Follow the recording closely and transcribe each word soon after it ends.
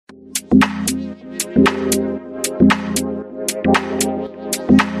Hello,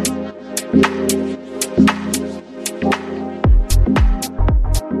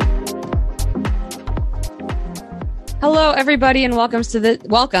 everybody, and welcome to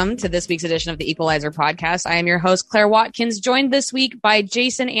this week's edition of the Equalizer podcast. I am your host, Claire Watkins, joined this week by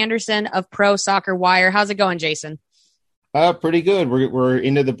Jason Anderson of Pro Soccer Wire. How's it going, Jason? Pretty good. We're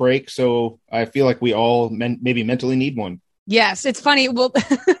into the break, so I feel like we all maybe mentally need one. Yes, it's funny. We'll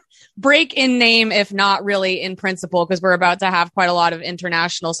break in name, if not really in principle, because we're about to have quite a lot of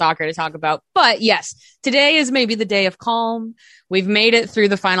international soccer to talk about. But yes, today is maybe the day of calm. We've made it through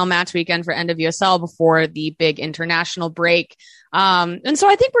the final match weekend for NWSL before the big international break. And so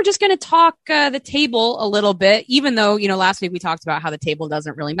I think we're just going to talk the table a little bit, even though, last week we talked about how the table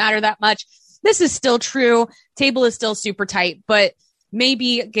doesn't really matter that much. This is still true. Table is still super tight, but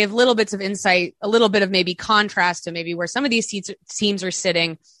maybe give little bits of insight, a little bit of maybe contrast to maybe where some of these teams are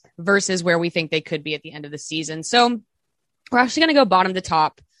sitting versus where we think they could be at the end of the season. So we're actually going to go bottom to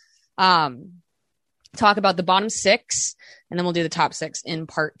top, talk about the bottom six, and then we'll do the top six in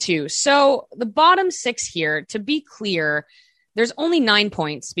part two. So the bottom six here, to be clear, there's only 9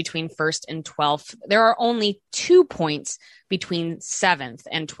 points between first and 12th. There are only 2 points between 7th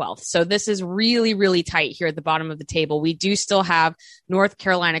and 12th. So this is really, really tight here at the bottom of the table. We do still have North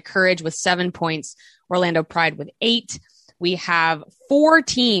Carolina Courage with 7 points, Orlando Pride with 8. We have 4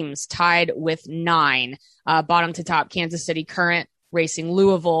 teams tied with 9, bottom to top: Kansas City Current, Racing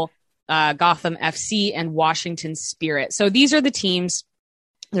Louisville, Gotham FC, and Washington Spirit. So these are the teams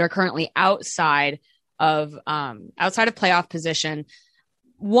that are currently outside of playoff position.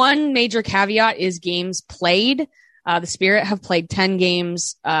 One major caveat is games played. The Spirit have played 10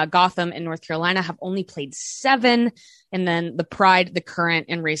 games. Gotham and North Carolina have only played 7. And then the Pride, the Current,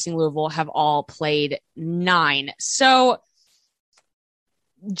 and Racing Louisville have all played 9. So,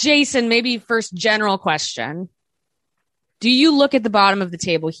 Jason, maybe first general question. Do you look at the bottom of the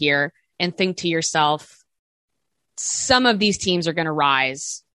table here and think to yourself, some of these teams are going to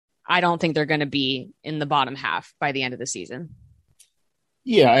rise? I don't think they're going to be in the bottom half by the end of the season.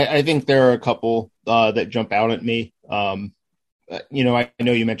 Yeah, I think there are a couple that jump out at me. I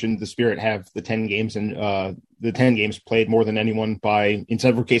know you mentioned the Spirit have the 10 games, and the 10 games played more than anyone in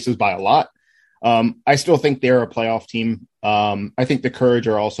several cases by a lot. I still think they're a playoff team. I think the Courage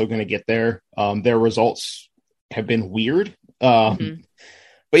are also going to get there. Their results have been weird. But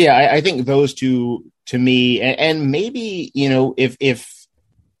yeah, I think those two, to me, and maybe,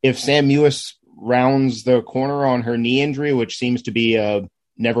 if Sam Mewis rounds the corner on her knee injury, which seems to be a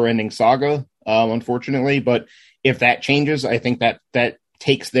never-ending saga, unfortunately, but if that changes, I think that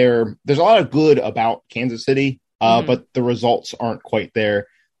takes there's a lot of good about Kansas City, but the results aren't quite there.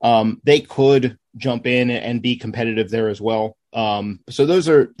 They could jump in and be competitive there as well. So those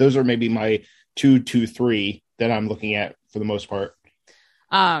are maybe my 2, 3 that I'm looking at for the most part.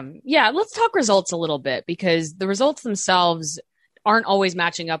 Let's talk results a little bit, because the results themselves aren't always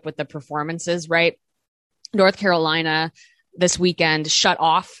matching up with the performances, right? North Carolina this weekend shut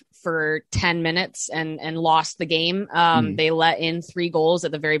off for 10 minutes and lost the game. They let in 3 goals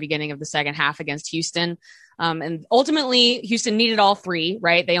at the very beginning of the second half against Houston. And ultimately Houston needed all 3,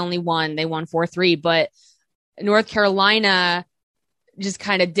 right? They won 4-3, but North Carolina just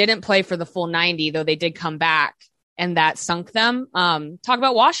kind of didn't play for the full 90, though they did come back, and that sunk them. Talk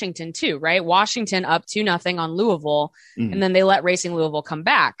about Washington too, right? Washington up 2-0 on Louisville, and then they let Racing Louisville come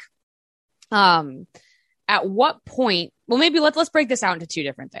back. At what point? Well, maybe let's break this out into 2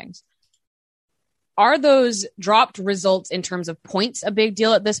 different things. Are those dropped results in terms of points a big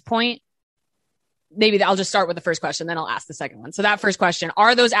deal at this point? Maybe I'll just start with the first question, then I'll ask the second one. So that first question: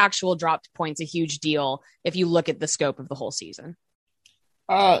 are those actual dropped points a huge deal if you look at the scope of the whole season?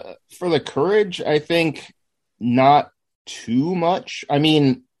 For the Courage, I think not too much. I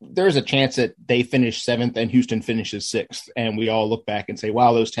mean, there's a chance that they finish 7th and Houston finishes 6th, and we all look back and say,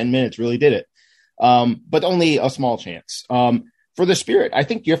 wow, those 10 minutes really did it. But only a small chance. For the Spirit, I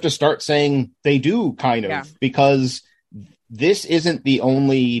think you have to start saying they do because this isn't the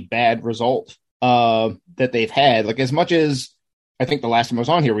only bad result that they've had. Like, as much as I think the last time I was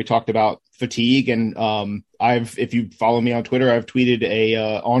on here, we talked about fatigue, and if you follow me on Twitter, I've tweeted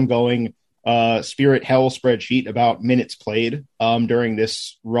a ongoing Spirit hell spreadsheet about minutes played during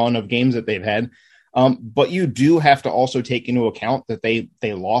this run of games that they've had. But you do have to also take into account that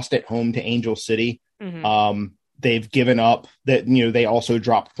they lost at home to Angel City. They've given up that, they also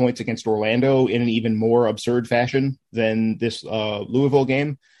dropped points against Orlando in an even more absurd fashion than this Louisville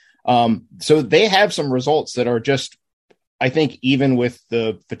game. So they have some results that are just, I think, even with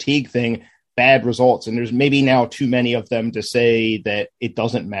the fatigue thing, bad results, and there's maybe now too many of them to say that it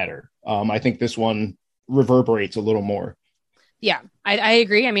doesn't matter. I think this one reverberates a little more. Yeah, I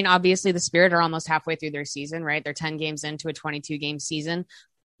agree. I mean, obviously the Spirit are almost halfway through their season, right? They're 10 games into a 22 game season.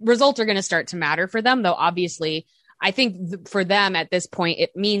 Results are going to start to matter for them, though. Obviously, I think for them at this point,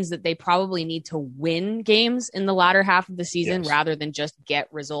 it means that they probably need to win games in the latter half of the season rather than just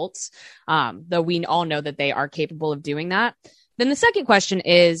get results. Though we all know that they are capable of doing that. Then the second question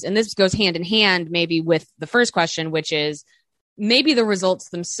is, and this goes hand in hand maybe with the first question, which is maybe the results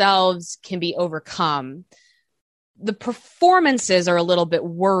themselves can be overcome. The performances are a little bit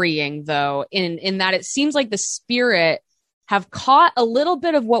worrying, though, in that it seems like the Spirit have caught a little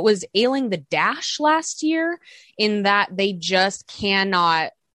bit of what was ailing the Dash last year, in that they just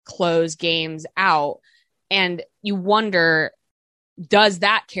cannot close games out. And you wonder, does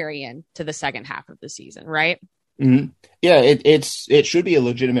that carry in to the second half of the season, right? Mm-hmm. Yeah, it should be a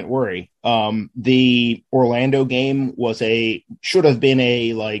legitimate worry. The Orlando game should have been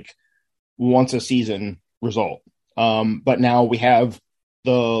a like once a season result. But now we have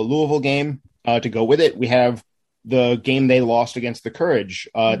the Louisville game to go with it. We have the game they lost against the Courage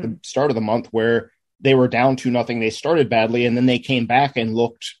at the start of the month, where they were down 2-0. They started badly, and then they came back and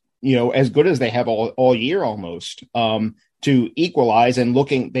looked, as good as they have all year almost, to equalize, and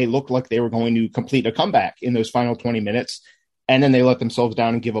they looked like they were going to complete a comeback in those final 20 minutes. And then they let themselves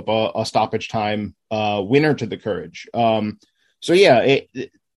down and give up a stoppage time winner to the Courage. So yeah,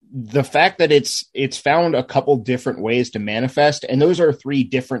 the fact that it's found a couple different ways to manifest, and those are three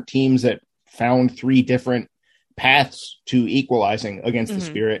different teams that found three different paths to equalizing against the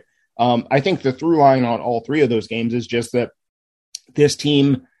Spirit. I think the through line on all three of those games is just that this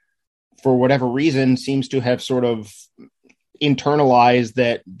team, for whatever reason, seems to have sort of internalized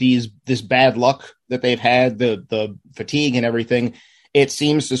that this bad luck that they've had, the fatigue and everything, it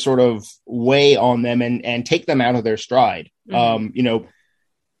seems to sort of weigh on them and take them out of their stride.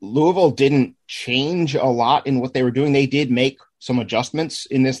 Louisville didn't change a lot in what they were doing. They did make some adjustments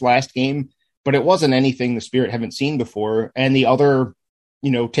in this last game, but it wasn't anything the Spirit haven't seen before. And the other,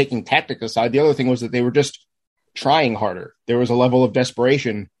 taking tactics aside, the other thing was that they were just trying harder. There was a level of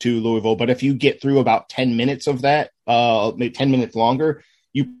desperation to Louisville, but if you get through about 10 minutes of that, maybe 10 minutes longer,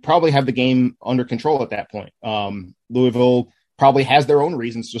 you probably have the game under control at that point. Louisville probably has their own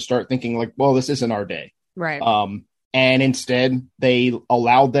reasons to start thinking like, well, this isn't our day. Right. And instead they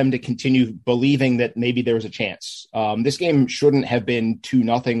allowed them to continue believing that maybe there was a chance. This game shouldn't have been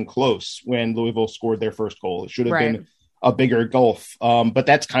 2-0 close when Louisville scored their first goal. It should have been a bigger gulf. But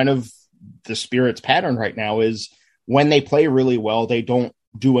that's kind of the Spirit's pattern right now, is when they play really well, they don't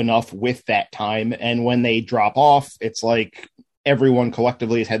do enough with that time. And when they drop off, it's like everyone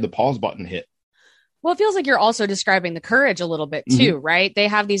collectively has had the pause button hit. Well, it feels like you're also describing the Courage a little bit too, right? They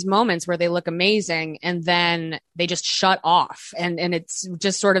have these moments where they look amazing and then they just shut off. And it's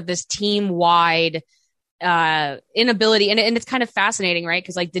just sort of this team-wide inability. And it's kind of fascinating, right?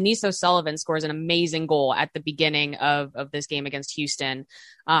 Because like Denise O'Sullivan scores an amazing goal at the beginning of this game against Houston.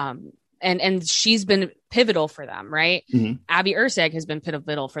 And she's been pivotal for them, right? Abby Erceg has been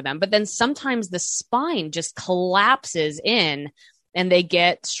pivotal for them. But then sometimes the spine just collapses in and they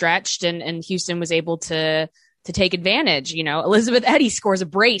get stretched, and Houston was able to take advantage. Elizabeth Eddy scores a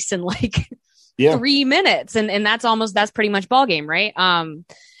brace in 3 minutes, and that's pretty much ball game, right?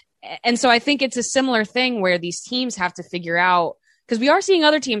 And so I think it's a similar thing where these teams have to figure out, because we are seeing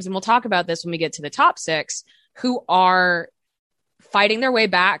other teams, and we'll talk about this when we get to the top six, who are fighting their way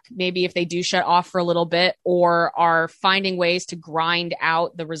back, maybe if they do shut off for a little bit, or are finding ways to grind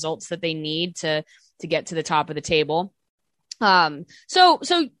out the results that they need to get to the top of the table.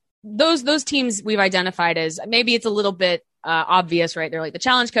 So those teams we've identified as, maybe it's a little bit obvious, right? They're like the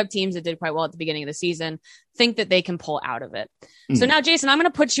Challenge Cup teams that did quite well at the beginning of the season, think that they can pull out of it. So now, Jason, I'm going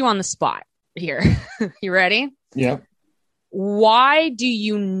to put you on the spot here. You ready? Yeah. Why do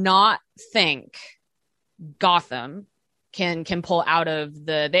you not think Gotham can pull out of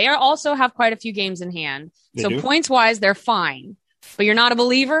they also have quite a few games in hand. They so do. Points wise, they're fine, but you're not a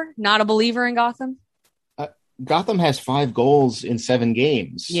believer in Gotham? Gotham has 5 goals in 7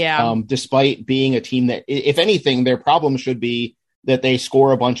 games. Yeah. Despite being a team that, if anything, their problem should be that they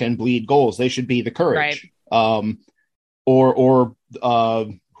score a bunch and bleed goals. They should be the Courage. Right. Or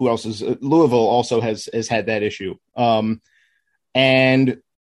who else is Louisville also has had that issue. And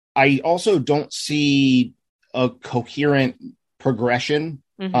I also don't see a coherent progression.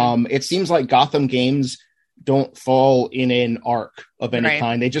 It seems like Gotham games don't fall in an arc of any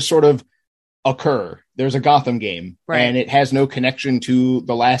kind. They just sort of occur. There's a Gotham game, and it has no connection to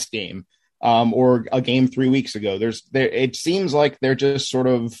the last game, or a game 3 weeks ago. It seems like they're just sort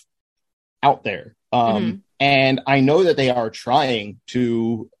of out there. And I know that they are trying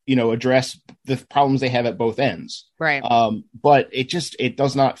to, address the problems they have at both ends. Right. But it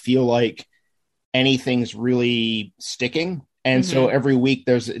does not feel like anything's really sticking. And so every week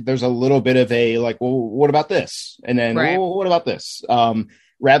there's a little bit of a like, well, what about this? And then, well, what about this?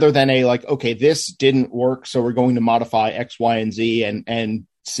 Rather than a like, okay, this didn't work, so we're going to modify X, Y, and Z and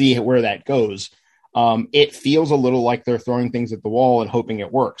see where that goes. It feels a little like they're throwing things at the wall and hoping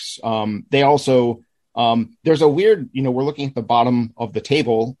it works. They also, there's a weird, we're looking at the bottom of the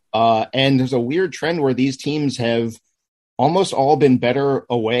table, and there's a weird trend where these teams have almost all been better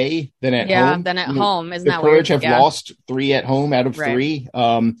away than at home. Yeah, than at home. Isn't that weird? The Courage have lost 3 at home out of 3.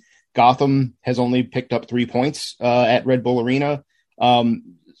 Gotham has only picked up 3 points at Red Bull Arena.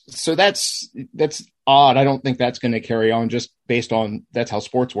 So that's odd. I don't think that's going to carry on just based on that's how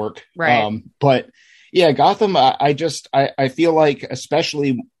sports work. Right. But yeah, Gotham, I feel like,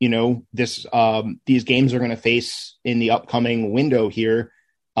 especially, these games are going to face in the upcoming window here,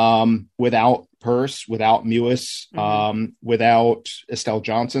 without Purse, without Mewis, without Estelle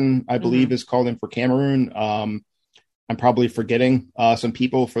Johnson, I believe is called in for Cameroon. I'm probably forgetting some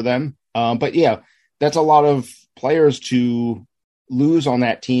people for them. But yeah, that's a lot of players to lose on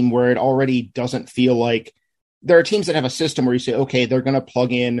that team where it already doesn't feel like there are teams that have a system where you say, okay, they're going to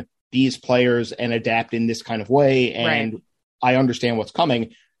plug in these players and adapt in this kind of way. And I understand what's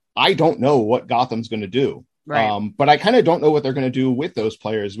coming. I don't know what Gotham's going to do. Right. But I kind of don't know what they're going to do with those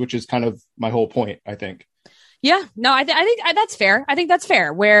players, which is kind of my whole point, I think. Yeah, no, I think that's fair. I think that's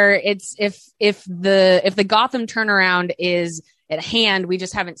fair. Where it's if the Gotham turnaround is at hand, we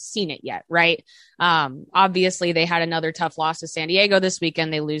just haven't seen it yet, right? Obviously, they had another tough loss to San Diego this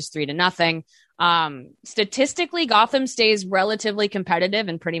weekend. They lose 3-0. Statistically, Gotham stays relatively competitive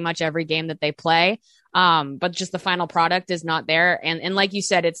in pretty much every game that they play, but just the final product is not there. And like you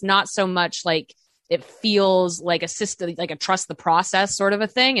said, it's not so much like it feels like a system, like a trust the process sort of a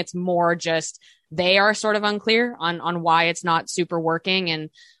thing. It's more just they are sort of unclear on why it's not super working. And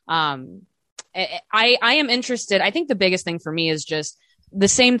I am interested. I think the biggest thing for me is just the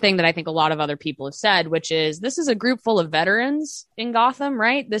same thing that I think a lot of other people have said, which is this is a group full of veterans in Gotham,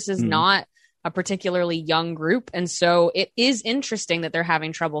 right? This is not a particularly young group. And so it is interesting that they're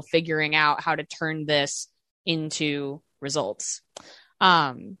having trouble figuring out how to turn this into results.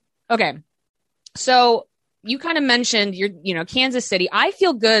 Okay. So you kind of mentioned Kansas City. I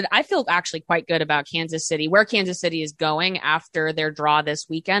feel good. I feel actually quite good about Kansas City, where Kansas City is going after their draw this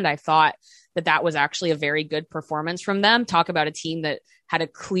weekend. I thought that was actually a very good performance from them. Talk about a team that had a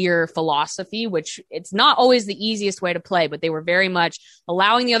clear philosophy, which it's not always the easiest way to play, but they were very much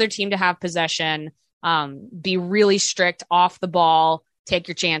allowing the other team to have possession, be really strict off the ball, take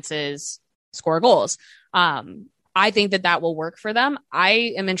your chances, score goals. I think that will work for them.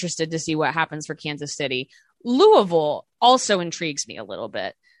 I am interested to see what happens for Kansas City. Louisville also intrigues me a little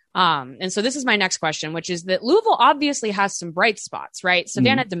bit. And so this is my next question, which is that Louisville obviously has some bright spots, right?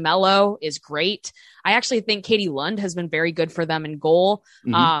 Savannah DeMello is great. I actually think Katie Lund has been very good for them in goal.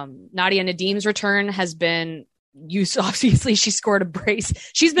 Nadia Nadim's return has been used. Obviously, she scored a brace.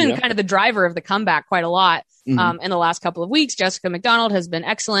 She's been kind of the driver of the comeback quite a lot in the last couple of weeks. Jessica McDonald has been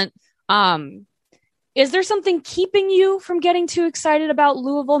excellent. Is there something keeping you from getting too excited about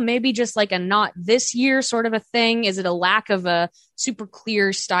Louisville? Maybe just like a not this year sort of a thing? Is it a lack of a super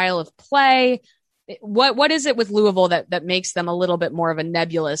clear style of play? What is it with Louisville that makes them a little bit more of a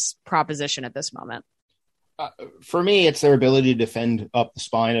nebulous proposition at this moment? For me, it's their ability to defend up the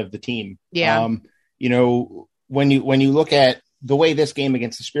spine of the team. Yeah. When you look at the way this game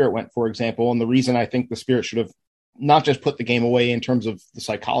against the Spirit went, for example, and the reason I think the Spirit should have not just put the game away in terms of the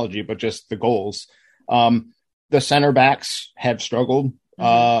psychology, but just the goals. The center backs have struggled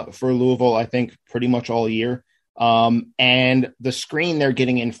for Louisville, I think, pretty much all year. And the screen they're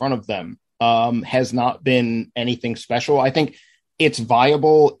getting in front of them has not been anything special. I think it's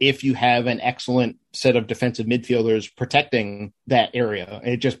viable if you have an excellent set of defensive midfielders protecting that area.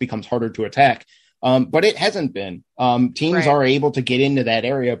 It just becomes harder to attack. But it hasn't been. Teams are able to get into that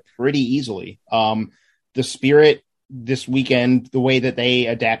area pretty easily. The Spirit this weekend, the way that they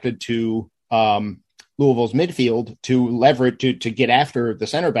adapted to Louisville's midfield to leverage to get after the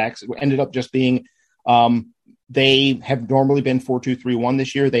center backs ended up just being they have normally been 4-2-3-1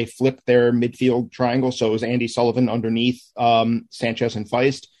 this year. They flipped their midfield triangle. So it was Andy Sullivan underneath Sanchez and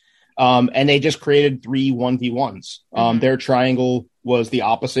Feist. And they just created 3 1v1s. Their triangle was the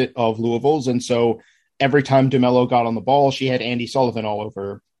opposite of Louisville's. And so every time DeMello got on the ball, she had Andy Sullivan all over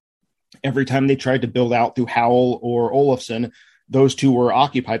her. Every time they tried to build out through Howell or Olofsson, those two were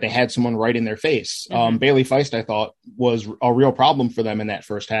occupied. They had someone right in their face. Bailey Feist, I thought, was a real problem for them in that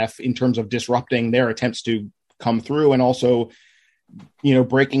first half in terms of disrupting their attempts to come through and also,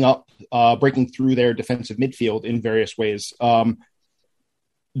 breaking through their defensive midfield in various ways.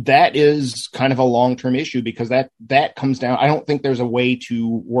 That is kind of a long-term issue because that comes down. I don't think there's a way to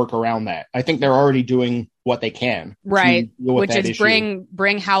work around that. I think they're already doing what they can. Right. Which is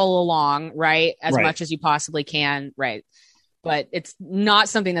bring Howell along, right. As much as you possibly can. Right. But it's not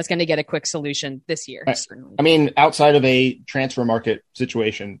something that's going to get a quick solution this year. Certainly. I mean, outside of a transfer market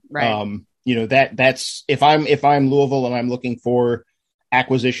situation, right. That's if I'm Louisville and I'm looking for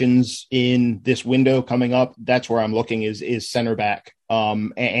acquisitions in this window coming up, that's where I'm looking is center back,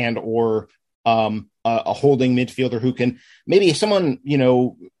 and or a holding midfielder who can maybe someone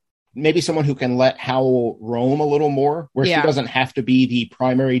who can let Howell roam a little more, where she doesn't have to be the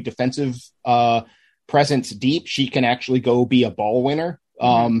primary defensive presence deep. She can actually go be a ball winner.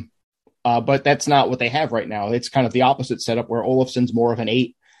 But that's not what they have right now. It's kind of the opposite setup where Olafson's more of an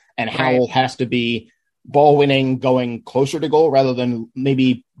 8 and Howell has to be ball winning, going closer to goal rather than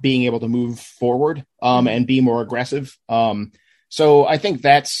maybe being able to move forward and be more aggressive. So I think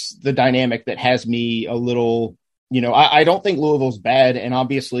that's the dynamic that has me a little, I don't think Louisville's bad. And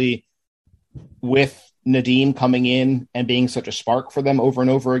obviously with Nadine coming in and being such a spark for them over and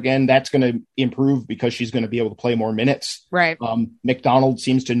over again, that's going to improve because she's going to be able to play more minutes. Right. McDonald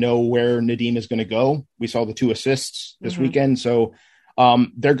seems to know where Nadine is going to go. We saw the 2 assists this weekend. So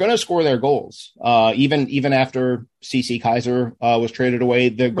they're going to score their goals. Even after CC Kaiser was traded away,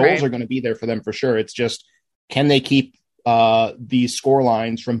 the goals are going to be there for them for sure. It's just, can they keep these score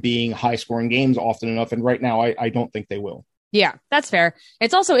lines from being high scoring games often enough? And right now, I don't think they will. Yeah, that's fair.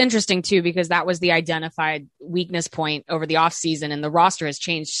 It's also interesting too, because that was the identified weakness point over the offseason, and the roster has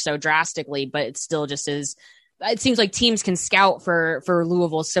changed so drastically, but it still just is. It seems like teams can scout for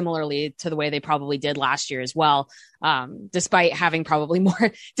Louisville similarly to the way they probably did last year as well, despite having probably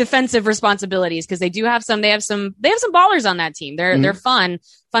more defensive responsibilities, because they have some ballers on that team. They're fun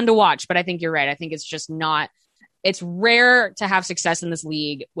to watch, but I think you're right. I think it's just not. It's rare to have success in this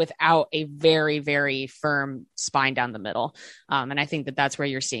league without a very, very firm spine down the middle. And I think that's where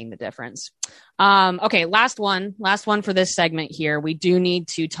you're seeing the difference. Okay. Last one for this segment here. We do need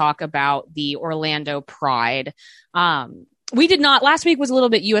to talk about the Orlando Pride. Last week was a little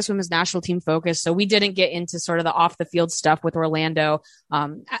bit U.S. women's national team focused, so we didn't get into sort of the off the field stuff with Orlando.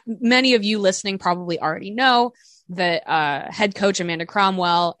 Many of you listening probably already know that head coach Amanda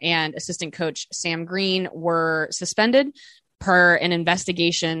Cromwell and assistant coach Sam Green were suspended per an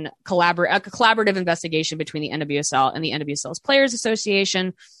investigation, a collaborative investigation between the NWSL and the NWSL's Players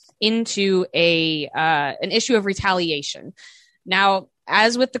Association into an issue of retaliation. Now,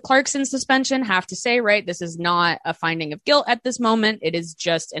 as with the Clarkson suspension, have to say, right, this is not a finding of guilt at this moment. It is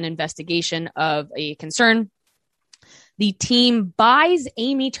just an investigation of a concern. The team buys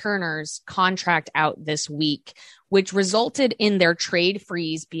Amy Turner's contract out this week, which resulted in their trade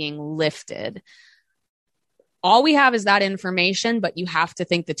freeze being lifted. All we have is that information, but you have to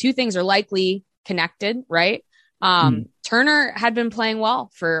think the two things are likely connected, right? Turner had been playing well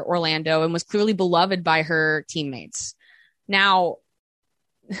for Orlando and was clearly beloved by her teammates. Now,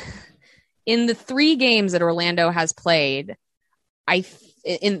 in the 3 games that Orlando has played,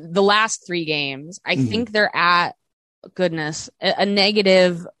 in the last 3 games, I think they're at, a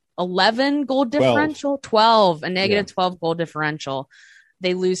negative 11 goal differential, 12, a negative 12 goal differential.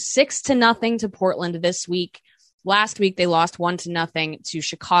 They lose 6-0 to Portland this week. Last week, they lost 1-0 to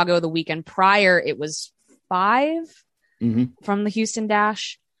Chicago. The weekend prior, it was 5 from the Houston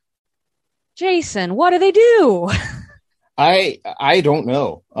Dash. Jason, what do they do? I don't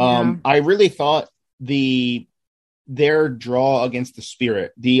know. I really thought their draw against the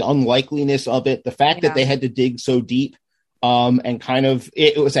Spirit, the unlikeliness of it, the fact that they had to dig so deep, and kind of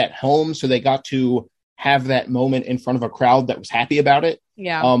it was at home, so they got to have that moment in front of a crowd that was happy about it.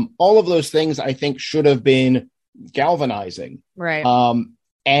 Yeah. All of those things I think should have been galvanizing. Right.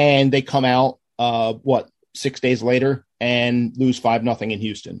 And they come out 6 days later and lose 5-0 in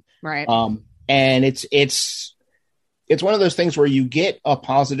Houston. Right. And it's one of those things where you get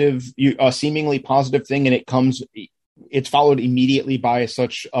a seemingly positive thing, and it's followed immediately by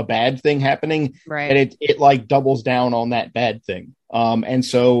such a bad thing happening. Right. And it like doubles down on that bad thing. And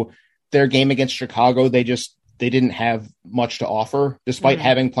so their game against Chicago, they didn't have much to offer despite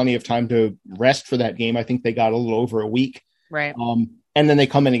having plenty of time to rest for that game. I think they got a little over a week. Right. And then they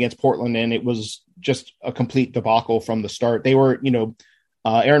come in against Portland, and it was just a complete debacle from the start. They were,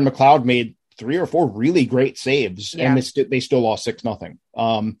 Aaron McLeod made 3 or 4 really great saves, and they still lost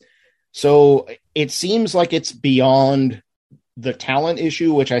 6-0. So it seems like it's beyond the talent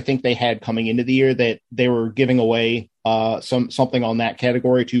issue, which I think they had coming into the year, that they were giving away something on that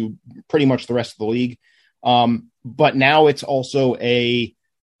category to pretty much the rest of the league. But now it's also a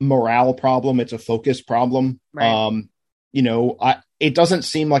morale problem. It's a focus problem. Right. It doesn't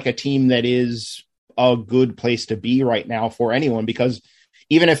seem like a team that is a good place to be right now for anyone, because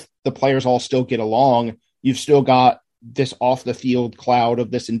even if the players all still get along, you've still got this off the field cloud of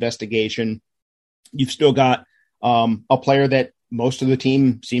this investigation. You've still got a player that most of the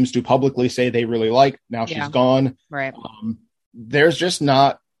team seems to publicly say they really like. Now she's gone. Right. There's just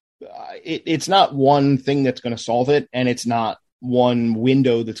not, it's not one thing that's going to solve it. And it's not one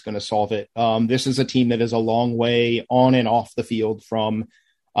window that's going to solve it. This is a team that is a long way on and off the field from,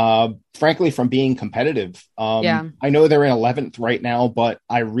 frankly, from being competitive. I know they're in 11th right now, but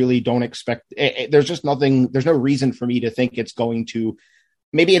I really don't expect there's just nothing. There's no reason for me to think it's going to,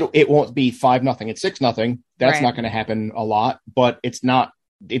 maybe it won't be 5-0 and 6-0. That's not going to happen a lot, but it's not,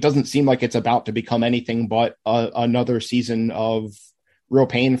 it doesn't seem like it's about to become anything but another season of real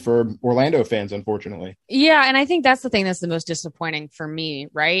pain for Orlando fans, unfortunately. Yeah. And I think that's the thing that's the most disappointing for me,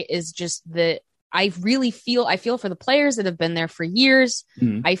 right? Is just that I feel for the players that have been there for years.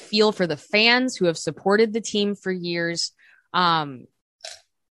 Mm-hmm. I feel for the fans who have supported the team for years.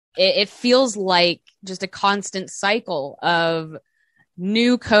 It feels like just a constant cycle of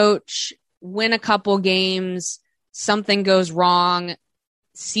new coach, win a couple games, something goes wrong,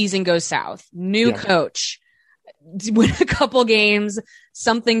 season goes south. New coach, win a couple games,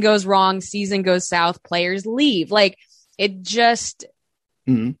 something goes wrong, season goes south, players leave. Like it just,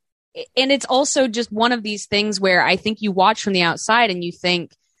 and it's also just one of these things where I think you watch from the outside and you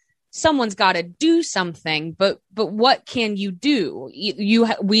think someone's got to do something, but what can you do?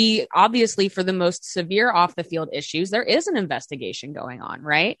 We obviously, for the most severe off the field issues, there is an investigation going on,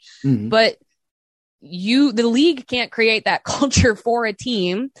 right? Mm-hmm. But the league can't create that culture for a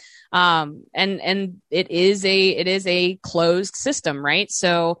team. And it is a closed system, right?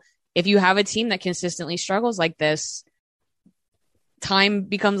 So if you have a team that consistently struggles like this, time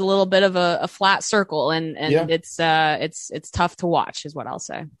becomes a little bit of a flat circle, and it's tough to watch, is what I'll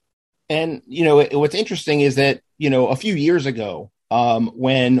say. And, what's interesting is that, a few years ago,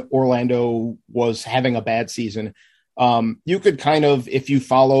 when Orlando was having a bad season, you could kind of, if you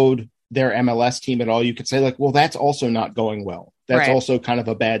followed their MLS team at all, you could say like, well, that's also not going well. That's also kind of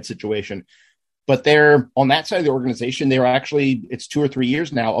a bad situation. But they're on that side of the organization, they're actually, it's 2 or 3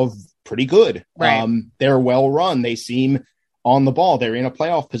 years now of pretty good. Right. They're well run. They seem on the ball. They're in a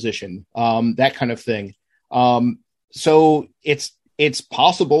playoff position, that kind of thing. So it's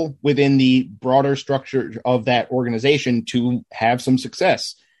possible within the broader structure of that organization to have some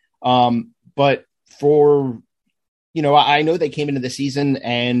success. But for, I know they came into the season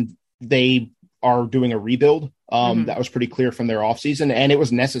and they are doing a rebuild. That was pretty clear from their offseason, and it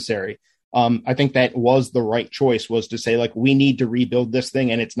was necessary. I think that was the right choice, was to say, like, we need to rebuild this thing,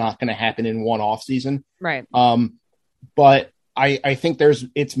 and it's not going to happen in one offseason. Right. But I think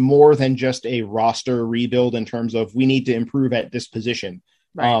it's more than just a roster rebuild in terms of we need to improve at this position.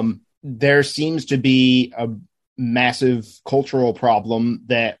 Right. There seems to be a massive cultural problem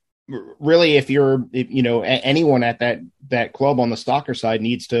that really, if anyone at that club on the Stalker side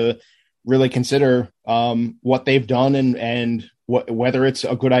needs to really consider what they've done and whether it's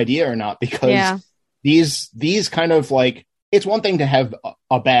a good idea or not, because these kind of, like, it's one thing to have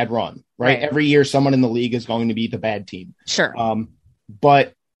a bad run, right? Every year, someone in the league is going to be the bad team. Sure.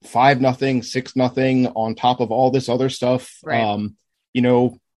 But 5-0, 6-0 on top of all this other stuff. Right.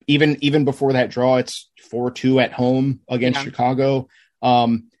 Even before that draw, it's 4-2 at home against Chicago.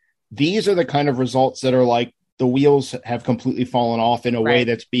 These are the kind of results that are like, the wheels have completely fallen off in a way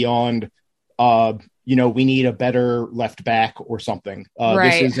that's beyond, we need a better left back or something.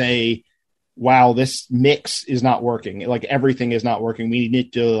 This is wow, this mix is not working. Like, everything is not working. We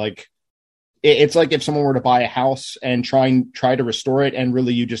need to, like, it's like if someone were to buy a house and try to restore it, and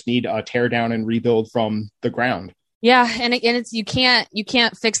really you just need a tear down and rebuild from the ground. Yeah. And it's, you can't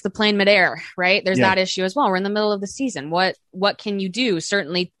fix the plane midair, right? There's that issue as well. We're in the middle of the season. What can you do?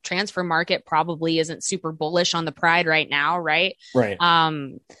 Certainly transfer market probably isn't super bullish on the Pride right now. Right. Right.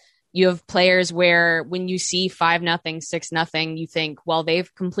 You have players where when you see 5-0, 6-0, you think, well,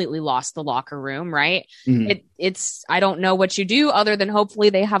 they've completely lost the locker room, right? Mm-hmm. I don't know what you do other than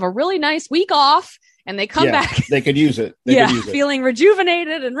hopefully they have a really nice week off and they come back. They could use it. Feeling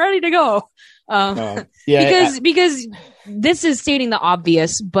rejuvenated and ready to go. Because this is stating the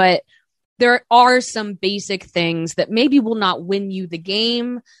obvious, but there are some basic things that maybe will not win you the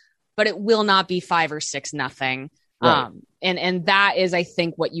game, but it will not be 5 or 6-0. Right. And that is, I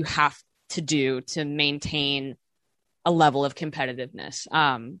think, what you have to do to maintain a level of competitiveness.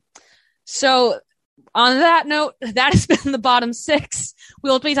 So on that note, that has been the bottom six.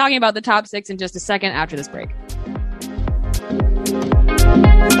 We'll be talking about the top six in just a second after this break.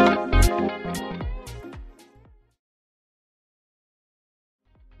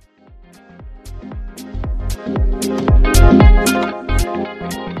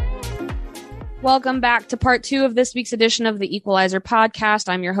 Welcome back to part two of this week's edition of the Equalizer podcast.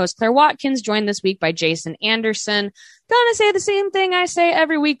 I'm your host, Claire Watkins, joined this week by Jason Anderson. Gonna say the same thing I say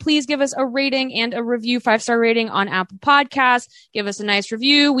every week. Please give us a rating and a review, 5-star rating on Apple Podcasts. Give us a nice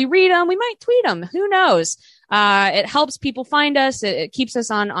review. We read them. We might tweet them. Who knows? It helps people find us. It keeps us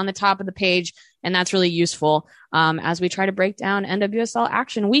on the top of the page, and that's really useful as we try to break down NWSL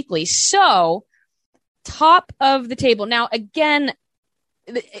action weekly. So, top of the table. Now, again,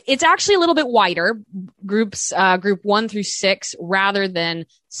 it's actually a little bit wider, groups, group 1 through 6 rather than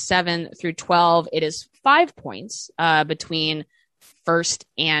 7 through 12. It is 5 points between first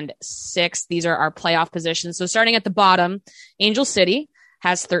and sixth. These are our playoff positions. So starting at the bottom, Angel City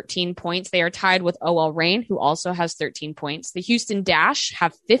has 13 points. They are tied with OL Reign, who also has 13 points. The Houston Dash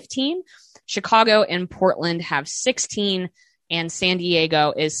have 15. Chicago and Portland have 16. And San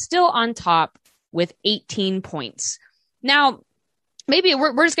Diego is still on top with 18 points. Now, maybe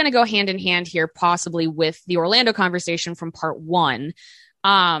we're just going to go hand in hand here, possibly with the Orlando conversation from part one.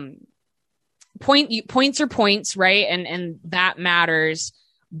 Points are points, right? And that matters.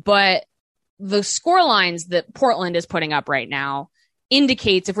 But the score lines that Portland is putting up right now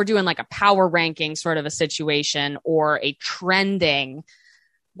indicates, if we're doing like a power ranking sort of a situation or a trending,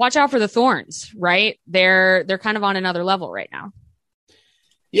 watch out for the Thorns, right? They're kind of on another level right now.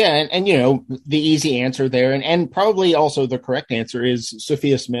 Yeah, and you know, the easy answer there, and probably also the correct answer is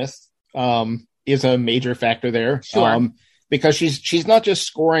Sophia Smith is a major factor there. Sure. Because she's not just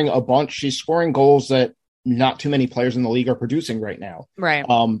scoring a bunch, she's scoring goals that not too many players in the league are producing right now. Right.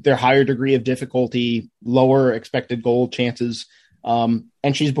 They're higher degree of difficulty, lower expected goal chances, and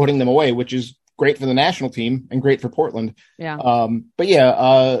she's putting them away, which is great for the national team and great for Portland. Yeah. But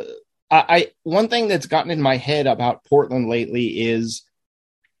yeah, I one thing that's gotten in my head about Portland lately is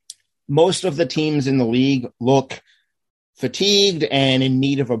most of the teams in the league look fatigued and in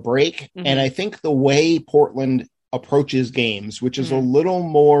need of a break. Mm-hmm. And I think the way Portland approaches games, which is a little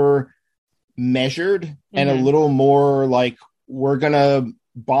more measured and a little more like, we're going to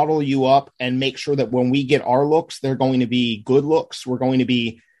bottle you up and make sure that when we get our looks, they're going to be good looks. We're going to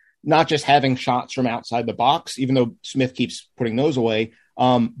be not just having shots from outside the box, even though Smith keeps putting those away.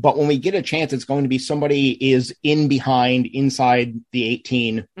 But when we get a chance, it's going to be somebody is in behind inside the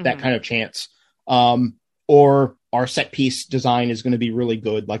 18, that kind of chance. Or our set piece design is going to be really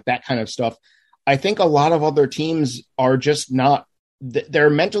good, like that kind of stuff. I think a lot of other teams are just not,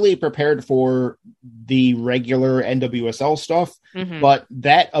 they're mentally prepared for the regular NWSL stuff, but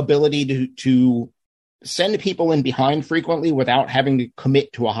that ability to send people in behind frequently without having to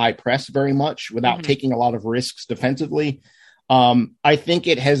commit to a high press very much, without taking a lot of risks defensively, I think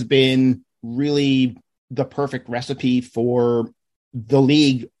it has been really the perfect recipe for the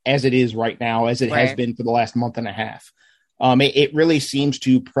league as it is right now, as it has been for the last month and a half. It really seems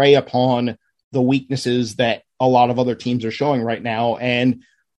to prey upon the weaknesses that a lot of other teams are showing right now. And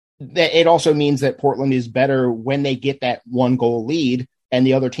it also means that Portland is better when they get that 1-goal lead and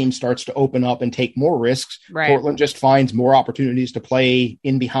the other team starts to open up and take more risks. Right. Portland just finds more opportunities to play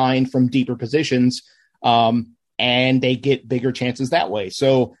in behind from deeper positions. And they get bigger chances that way.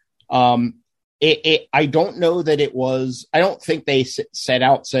 So I don't know that it was, I don't think they set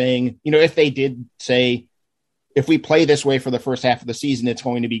out saying, you know, if they did say, if we play this way for the first half of the season, it's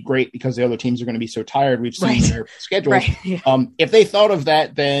going to be great because the other teams are going to be so tired. We've seen their schedules. If they thought of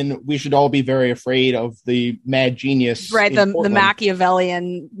that, then we should all be very afraid of the mad genius. Right. The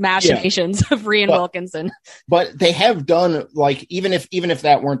Machiavellian machinations of Rian Wilkinson. But they have done, like, even if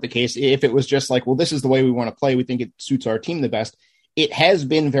that weren't the case, if it was just like, well, this is the way we want to play, we think it suits our team the best, it has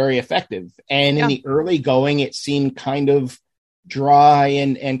been very effective. And in the early going, it seemed kind of dry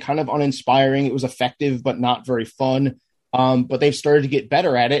and kind of uninspiring. It was effective, but not very fun. But they've started to get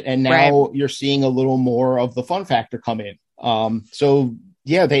better at it. And now you're seeing a little more of the fun factor come in. So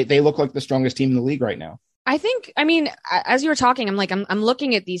yeah, they look like the strongest team in the league right now. I think, I mean, as you were talking, I'm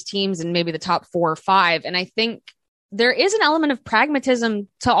looking at these teams and maybe the top 4 or 5. And I think there is an element of pragmatism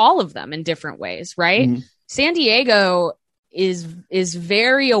to all of them in different ways, right? San Diego is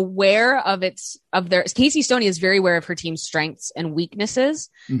very aware of Casey Stoney is very aware of her team's strengths and weaknesses.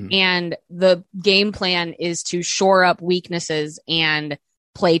 And the game plan is to shore up weaknesses and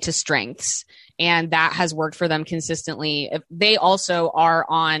play to strengths. and that has worked for them consistently. They also are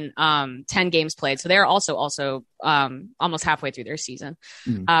on 10 games played, so they're also almost halfway through their season.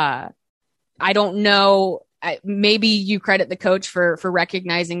 I don't know. Maybe you credit the coach for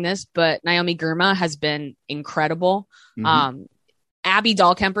recognizing this, but Naomi Girma has been incredible. Abby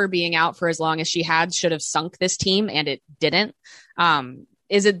Dahlkemper being out for as long as she had should have sunk this team, and it didn't.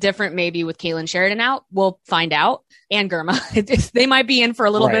 Is it different maybe with Kaylin Sheridan out? We'll find out. And Girma. They might be in for a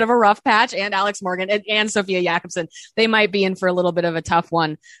little bit of a rough patch. And Alex Morgan and Sophia Jakobsen, they might be in for a little bit of a tough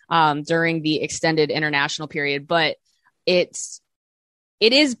one during the extended international period. But it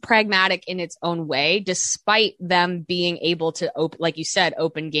is pragmatic in its own way, despite them being able to, like you said,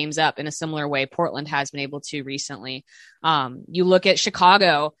 open games up in a similar way Portland has been able to recently. You look at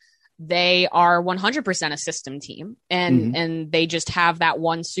Chicago, they are 100% a system team, and they just have that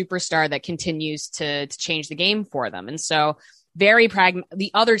one superstar that continues to change the game for them. And so the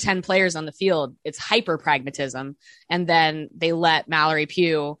other 10 players on the field, it's hyper pragmatism. And then they let Mallory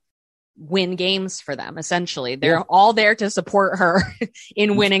Pugh win games for them. Essentially, they're all there to support her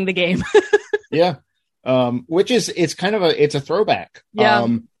in winning the game. Which is, it's kind of it's a throwback.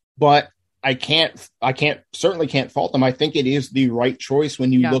 But I certainly can't fault them. I think it is the right choice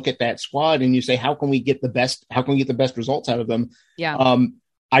when you look at that squad and you say, how can we get the best results out of them?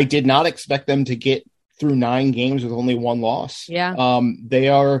 I did not expect them to get through 9 games with only 1 loss. They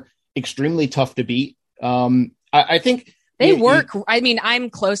are extremely tough to beat. I think they work. I mean, I'm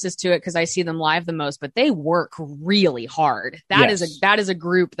closest to it because I see them live the most, but they work really hard. That is a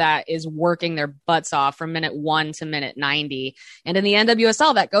group that is working their butts off from minute 1 to minute 90. And in the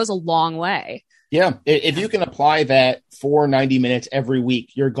NWSL, that goes a long way. Yeah. If you can apply that for 90 minutes every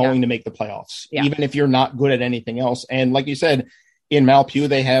week, you're going to make the playoffs, even if you're not good at anything else. And like you said, in Mal Pugh,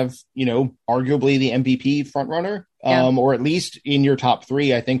 they have, arguably the MVP front runner, or at least in your top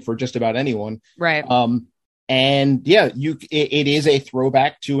 3, I think, for just about anyone. Right. And it is a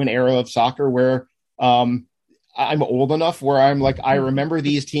throwback to an era of soccer where I'm old enough where I'm like, I remember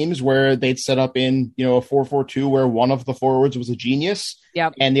these teams where they'd set up in, a 4-4-2 where one of the forwards was a genius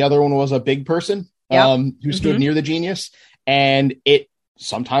and the other one was a big person who stood near the genius. And it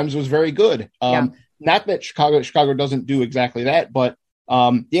sometimes was very good. Not that Chicago doesn't do exactly that, but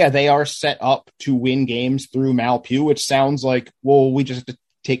they are set up to win games through Mal Pugh, which sounds like, well, we just have to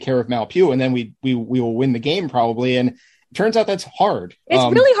take care of Mal Pugh and then we will win the game probably. And it turns out that's hard.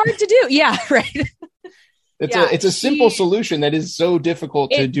 It's really hard to do. Yeah. Right. It's a simple solution that is so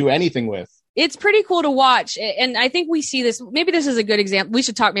difficult to do anything with. It's pretty cool to watch. And I think we see this, maybe this is a good example. We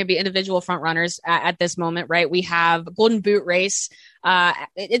should talk maybe individual front runners at this moment, right? We have Golden Boot race.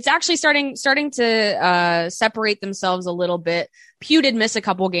 It's actually starting to separate themselves a little bit. Pugh did miss a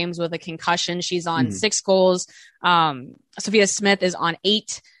couple games with a concussion. She's on 6 goals. Sophia Smith is on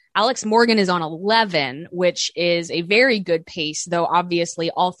 8. Alex Morgan is on 11, which is a very good pace, though obviously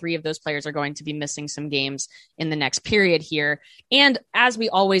all 3 of those players are going to be missing some games in the next period here. And as we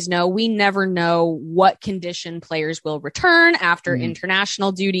always know, we never know what condition players will return after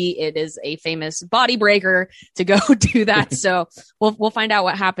international duty. It is a famous body breaker to go do that. So we'll find out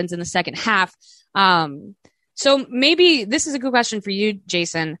what happens in the second half. So maybe this is a good question for you,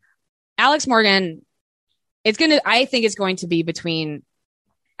 Jason. Alex Morgan, I think it's going to be between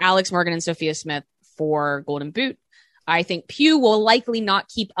Alex Morgan and Sophia Smith for Golden Boot. I think Pugh will likely not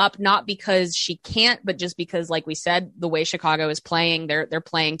keep up, not because she can't, but just because, like we said, the way Chicago is playing, they're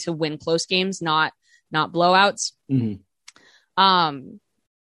playing to win close games, not blowouts.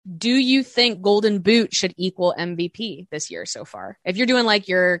 Do you think Golden Boot should equal MVP this year so far? If you're doing like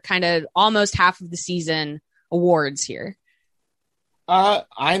your kind of almost half of the season awards here.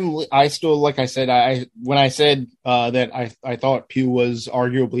 I still, like I said, when I said that I thought Pugh was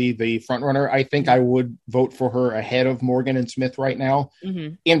arguably the front runner, I think I would vote for her ahead of Morgan and Smith right now,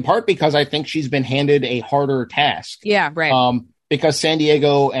 in part because I think she's been handed a harder task. Yeah, right. Because San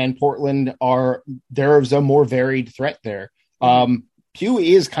Diego and Portland there's a more varied threat there. Pugh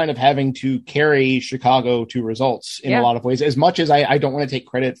is kind of having to carry Chicago to results in a lot of ways, as much as I don't want to take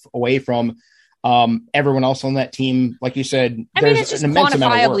credit away from everyone else on that team. Like you said, it's just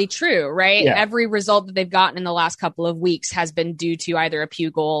quantifiably true, right? Yeah. Every result that they've gotten in the last couple of weeks has been due to either a Pugh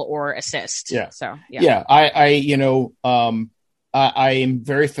goal or assist. Yeah. So, I'm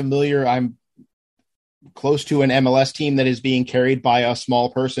very familiar. I'm close to an MLS team that is being carried by a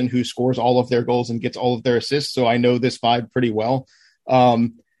small person who scores all of their goals and gets all of their assists. So I know this vibe pretty well.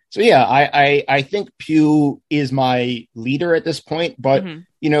 I think Pugh is my leader at this point, but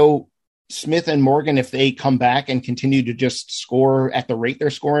Smith and Morgan, if they come back and continue to just score at the rate they're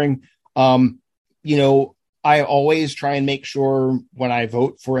scoring, I always try and make sure when I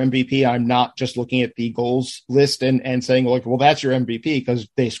vote for MVP, I'm not just looking at the goals list and saying, like, well, that's your MVP because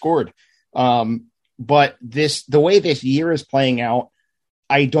they scored. But the way this year is playing out,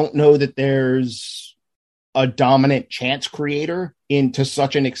 I don't know that there's a dominant chance creator to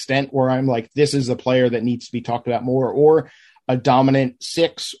such an extent where I'm like, this is a player that needs to be talked about more, or a dominant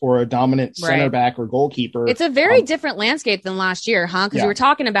six or a dominant center back or goalkeeper. It's a very different landscape than last year, huh? Because we were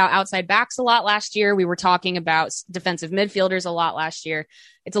talking about outside backs a lot last year. We were talking about defensive midfielders a lot last year.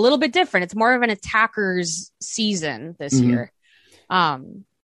 It's a little bit different. It's more of an attacker's season this year.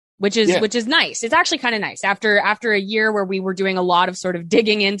 Which is nice. It's actually kind of nice after a year where we were doing a lot of sort of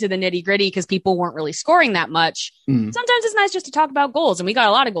digging into the nitty gritty because people weren't really scoring that much. Sometimes it's nice just to talk about goals, and we got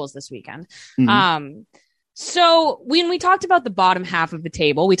a lot of goals this weekend. So when we talked about the bottom half of the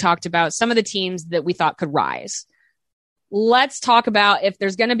table, we talked about some of the teams that we thought could rise. Let's talk about if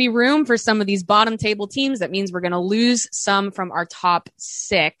there's going to be room for some of these bottom table teams. That means we're going to lose some from our top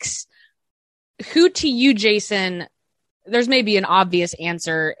six. Who to you, Jason? There's maybe an obvious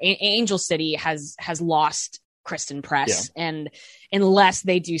answer. Angel City has lost Kristen Press, and unless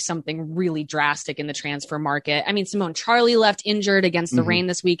they do something really drastic in the transfer market, I mean, Simone Charlie left injured against the Reign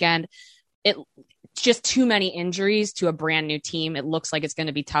this weekend. It's just too many injuries to a brand new team. It looks like it's going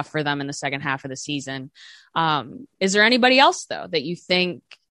to be tough for them in the second half of the season. Is there anybody else though that you think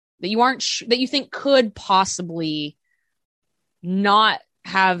that you think could possibly not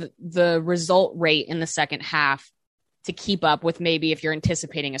have the result rate in the second half to keep up with, maybe if you're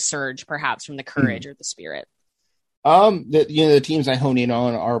anticipating a surge perhaps from the Courage or the Spirit? The teams I hone in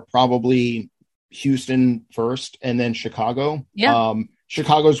on are probably Houston first and then Chicago.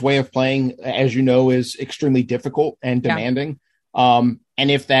 Chicago's way of playing, as you know, is extremely difficult and demanding. And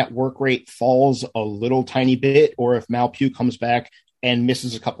if that work rate falls a little tiny bit, or if Malpugh comes back and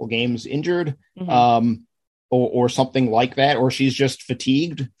misses a couple games injured, or something like that, or she's just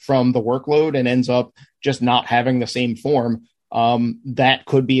fatigued from the workload and ends up just not having the same form, that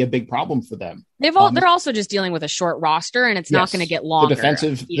could be a big problem for them. They're also just dealing with a short roster, and it's not going to get longer.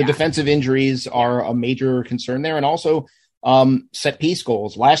 The defensive injuries are a major concern there, and also set piece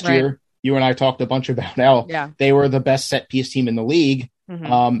goals. Last year, you and I talked a bunch about how they were the best set piece team in the league.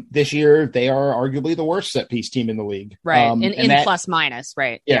 This year, they are arguably the worst set piece team in the league. In plus minus,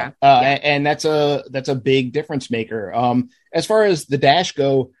 right? And that's a big difference maker. As far as the Dash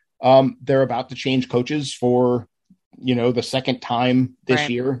go, they're about to change coaches for the second time this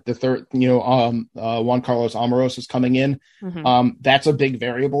year. The third, Juan Carlos Amoros is coming in. That's a big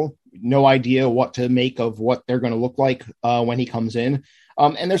variable. No idea what to make of what they're going to look like when he comes in.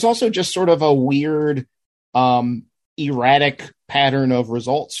 And there's also just sort of a weird, erratic pattern of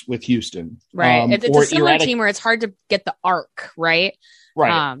results with Houston. It's a similar team where it's hard to get the arc, right?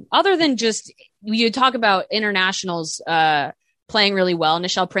 Other than just, you talk about internationals playing really well.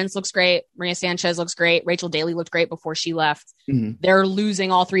 Nichelle Prince looks great. Maria Sanchez looks great. Rachel Daly looked great before she left. They're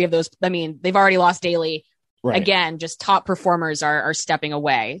losing all three of those. I mean, they've already lost Daly. Again, just top performers are stepping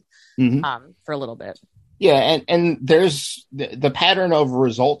away for a little bit. Yeah, and there's the pattern of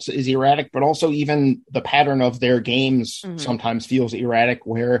results is erratic, but also even the pattern of their games sometimes feels erratic,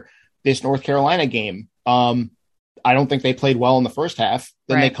 where this North Carolina game, I don't think they played well in the first half.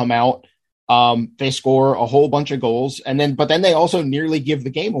 Then they come out, they score a whole bunch of goals, but then they also nearly give the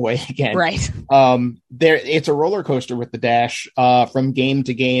game away again. It's a roller coaster with the Dash from game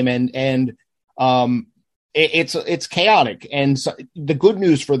to game, and it's chaotic. And so the good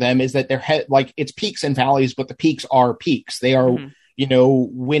news for them is that it's peaks and valleys, but the peaks are peaks. They are,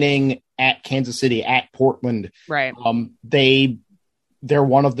 winning at Kansas City, at Portland. They're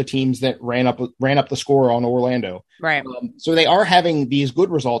one of the teams that ran up the score on Orlando. So they are having these good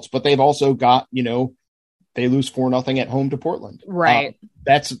results, but they've also got, they lose 4-0 at home to Portland.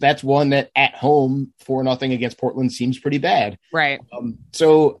 That's one that at home 4-0 against Portland seems pretty bad.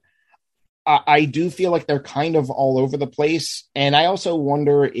 So I do feel like they're kind of all over the place. And I also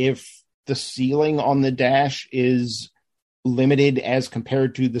wonder if the ceiling on the Dash is limited as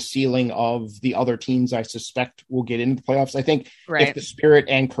compared to the ceiling of the other teams I suspect will get into the playoffs. I think if the Spirit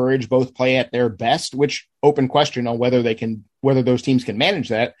and Courage both play at their best, which open question on whether those teams can manage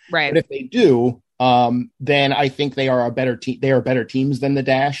that. But if they do, then I think they are a better team. They are better teams than the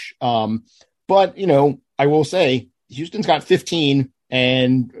Dash. But I will say Houston's got 15.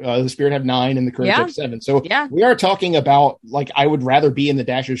 And the Spirit have 9 and the Courage have 7. So we are talking about, I would rather be in the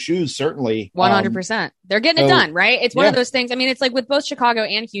Dash's shoes, certainly. 100%. They're getting it done, right? It's one of those things. I mean, it's like with both Chicago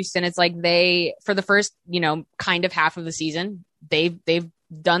and Houston, it's like for the first, kind of half of the season, they've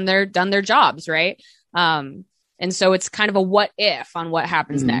done their jobs, right? And so it's kind of a what if on what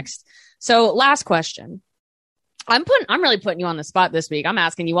happens next. So last question. I'm really putting you on the spot this week. I'm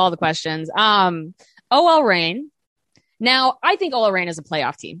asking you all the questions. OL Reign. Now, I think OL Reign is a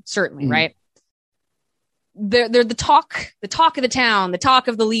playoff team, certainly, right? They're the talk of the town, the talk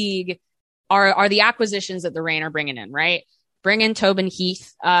of the league are the acquisitions that the Reign are bringing in, right? Bring in Tobin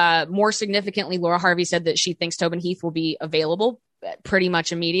Heath. More significantly, Laura Harvey said that she thinks Tobin Heath will be available pretty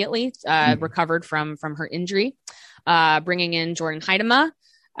much immediately, recovered from her injury. Bringing in Jordan Heidema,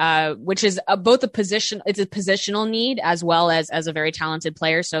 which is both it's a positional need as well as a very talented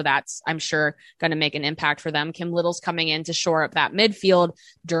player. So that's, I'm sure, going to make an impact for them. Kim Little's coming in to shore up that midfield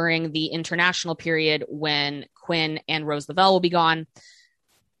during the international period when Quinn and Rose Lavelle will be gone.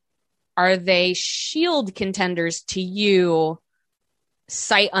 Are they Shield contenders to you,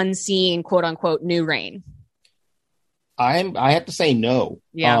 sight unseen, quote unquote, new Reign? I have to say no.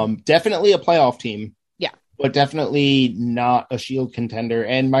 Yeah. Definitely a playoff team. Yeah. But definitely not a Shield contender.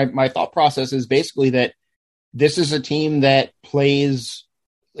 And my thought process is basically that this is a team that plays,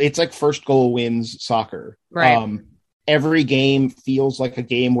 it's like first goal wins soccer. Right. Every game feels like a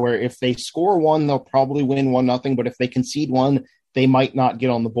game where if they score one, they'll probably win 1-0. But if they concede one, they might not get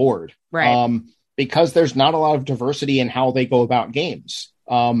on the board. Right. Because there's not a lot of diversity in how they go about games.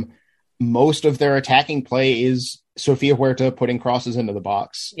 Most of their attacking play is Sofia Huerta putting crosses into the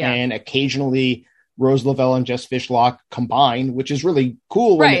box. Yeah. And occasionally Rose Lavelle and Jess Fishlock combine, which is really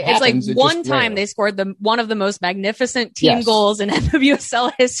cool. When it happens. It's like one time they scored one of the most magnificent team goals in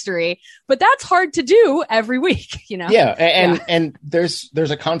NWSL history, but that's hard to do every week, you know? Yeah. And there's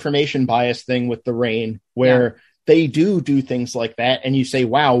a confirmation bias thing with the Reign where they do things like that. And you say,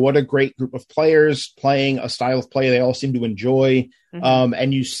 wow, what a great group of players playing a style of play they all seem to enjoy.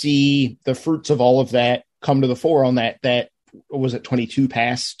 And you see the fruits of all of that come to the fore on that was it 22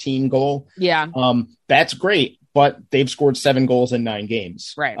 pass team goal. Yeah. That's great, but they've scored 7 goals in 9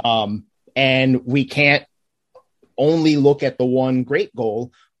 games. Right. And we can't only look at the one great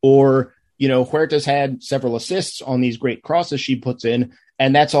goal, or, you know, Huerta's had several assists on these great crosses she puts in,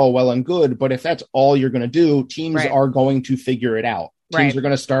 and that's all well and good. But if that's all you're going to do, teams are going to figure it out. Teams are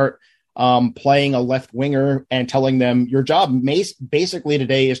going to start playing a left winger and telling them your job basically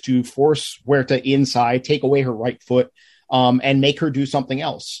today is to force Huerta inside, take away her right foot, and make her do something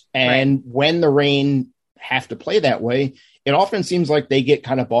else. And when the Reign have to play that way, it often seems like they get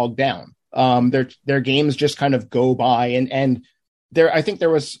kind of bogged down. Their games just kind of go by. And there, I think there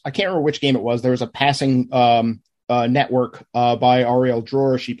was, I can't remember which game it was. There was a passing network by Ariel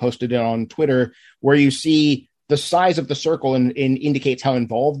Dror. She posted it on Twitter, where you see the size of the circle and indicates how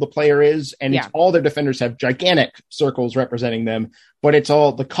involved the player is. And it's all their defenders have gigantic circles representing them, but it's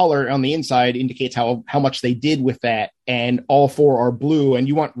all the color on the inside indicates how much they did with that. And all 4 are blue, and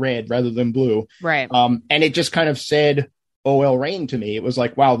you want red rather than blue. Right. And it just kind of said OL Reign to me. It was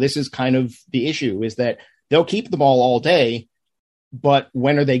like, wow, this is kind of the issue, is that they'll keep the ball all day, but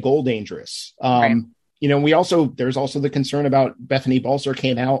when are they goal dangerous? You know, there's also the concern about Bethany Balcer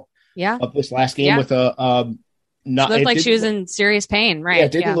came out of this last game with she looked like she was in serious pain, right? Yeah,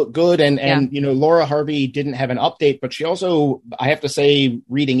 it didn't look good. And you know, Laura Harvey didn't have an update, but she also, I have to say,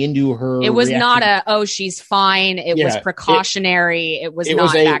 reading into her, it was not she's fine. It was precautionary. It was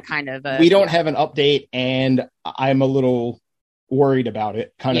not that kind of we don't have an update, and I'm a little worried about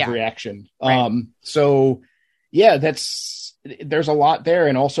it kind of reaction. So yeah, there's a lot there.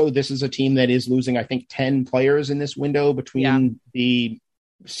 And also this is a team that is losing, I think, 10 players in this window between the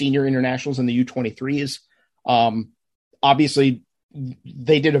senior internationals and the U23s. Obviously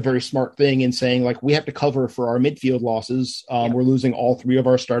they did a very smart thing in saying, like, we have to cover for our midfield losses. We're losing all 3 of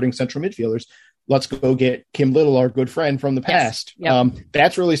our starting central midfielders. Let's go get Kim Little, our good friend from the past.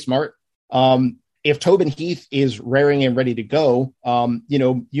 That's really smart. If Tobin Heath is raring and ready to go, you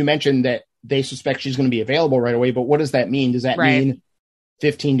know, you mentioned that they suspect she's going to be available right away, but what does that mean? Does that mean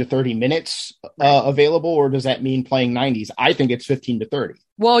 15 to 30 minutes available, or does that mean playing 90s? I think it's 15 to 30.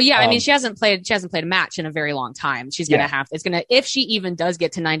 Well, yeah, I mean, she hasn't played a match in a very long time. She's going to if she even does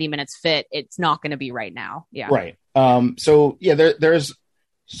get to 90 minutes fit, it's not going to be right now. Yeah. Right. So yeah, there's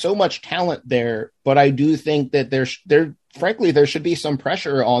so much talent there, but I do think that frankly, there should be some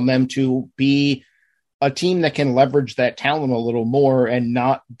pressure on them to be a team that can leverage that talent a little more and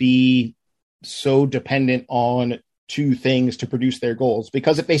not be so dependent on 2 things to produce their goals.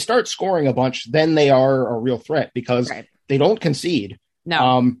 Because if they start scoring a bunch, then they are a real threat, because they don't concede.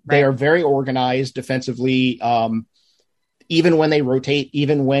 No, they are very organized defensively. Even when they rotate,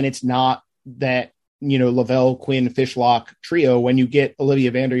 even when it's not that, you know, Lavelle, Quinn, Fishlock trio, when you get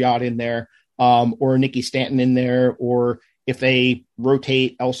Olivia Vanderyacht in there, or Nikki Stanton in there, or if they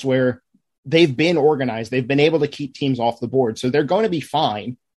rotate elsewhere, they've been organized. They've been able to keep teams off the board. So they're going to be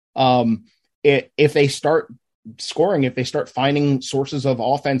fine. If they start scoring, if they start finding sources of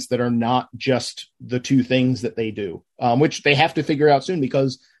offense that are not just the two things that they do, which they have to figure out soon,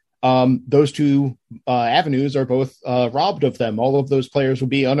 because those two avenues are both robbed of them. All of those players will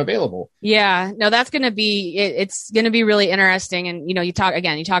be unavailable. Yeah, no, that's going to be, it's going to be really interesting. And, you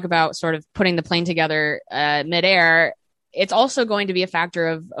talk about sort of putting the plane together midair. It's also going to be a factor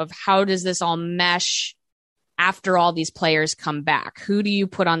of how does this all mesh after all these players come back? Who do you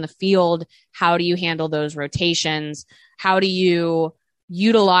put on the field? How do you handle those rotations? How do you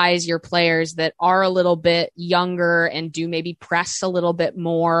utilize your players that are a little bit younger and do maybe press a little bit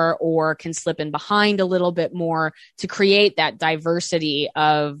more or can slip in behind a little bit more to create that diversity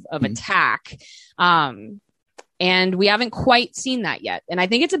of attack? And we haven't quite seen that yet. And I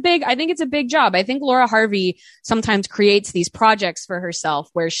think it's a big job. I think Laura Harvey sometimes creates these projects for herself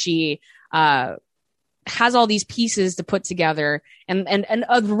where she, has all these pieces to put together, and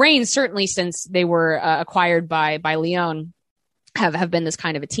Reign, certainly since they were acquired by Lyon, have been this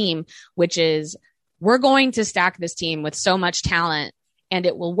kind of a team, which is, we're going to stack this team with so much talent and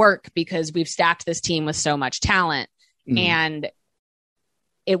it will work because we've stacked this team with so much talent. And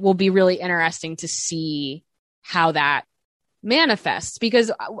it will be really interesting to see how that manifests,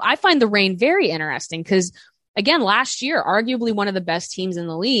 because I find the Reign very interesting because, again, last year, arguably one of the best teams in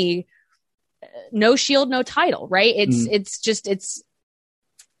the league, no Shield, no title, right? It's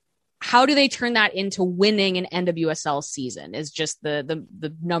how do they turn that into winning an NWSL season is just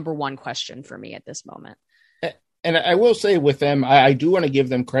the number one question for me at this moment. And I will say with them, I do want to give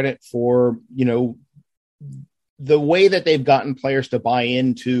them credit for, the way that they've gotten players to buy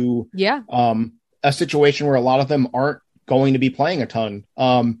into a situation where a lot of them aren't going to be playing a ton.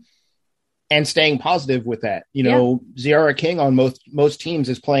 And staying positive with that, Ziara King on most teams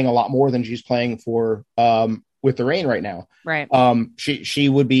is playing a lot more than she's playing for with the Reign right now. Right. She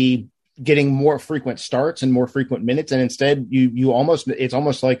would be getting more frequent starts and more frequent minutes, and instead it's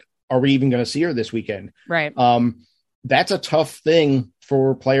almost like, are we even going to see her this weekend? Right. That's a tough thing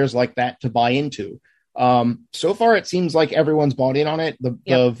for players like that to buy into. So far, it seems like everyone's bought in on it.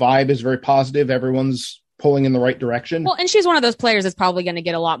 The vibe is very positive. Everyone's pulling in the right direction. Well, and she's one of those players that's probably going to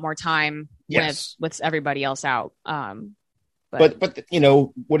get a lot more time with everybody else out. But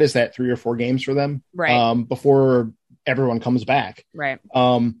what is that, 3 or 4 games for them? Right. Before everyone comes back. Right.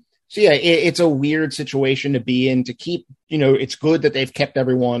 So yeah, it's a weird situation to be in, to keep, it's good that they've kept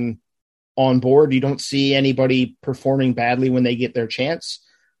everyone on board. You don't see anybody performing badly when they get their chance.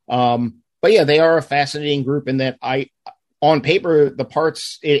 But yeah, they are a fascinating group in that on paper, the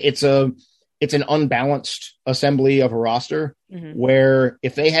parts, it's an unbalanced assembly of a roster where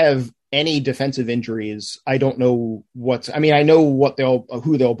if they have any defensive injuries, I don't know I know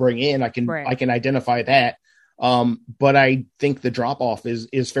who they'll bring in. I can identify that. But I think the drop off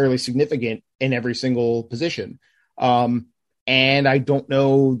is fairly significant in every single position. And I don't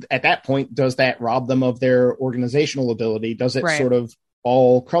know at that point, does that rob them of their organizational ability? Does it sort of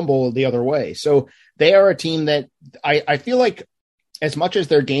all crumble the other way? So they are a team that I feel like, as much as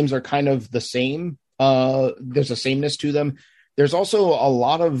their games are kind of the same, there's a sameness to them. There's also a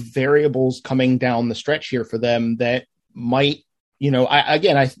lot of variables coming down the stretch here for them that might, I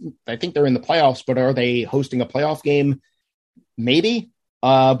think they're in the playoffs, but are they hosting a playoff game? Maybe,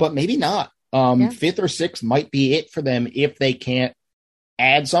 but maybe not. 5th or 6th might be it for them if they can't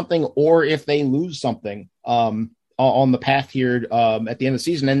add something, or if they lose something on the path here at the end of the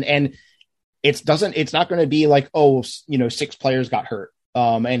season. And it's not going to be like, 6 players got hurt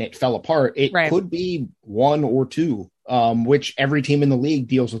and it fell apart. It could be 1 or 2, which every team in the league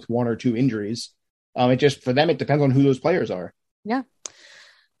deals with 1 or 2 injuries. It just, for them, it depends on who those players are. Yeah.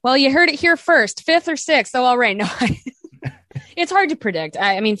 Well, you heard it here first, 5th or 6th. Oh, all right. No, it's hard to predict.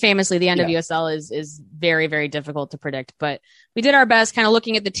 I mean, famously, the NWSL is very, very difficult to predict, but we did our best kind of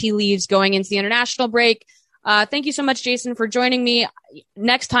looking at the tea leaves going into the international break. Thank you so much, Jason, for joining me.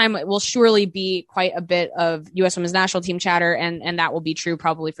 Next time it will surely be quite a bit of U.S. Women's National Team chatter, and that will be true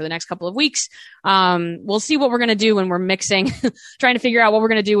probably for the next couple of weeks. We'll see what we're going to do when we're mixing, trying to figure out what we're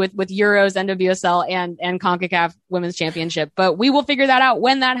going to do with Euros, NWSL, and CONCACAF Women's Championship. But we will figure that out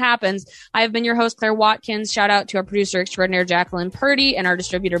when that happens. I have been your host, Claire Watkins. Shout out to our producer extraordinaire, Jacqueline Purdy, and our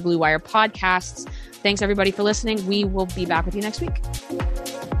distributor, Blue Wire Podcasts. Thanks, everybody, for listening. We will be back with you next week.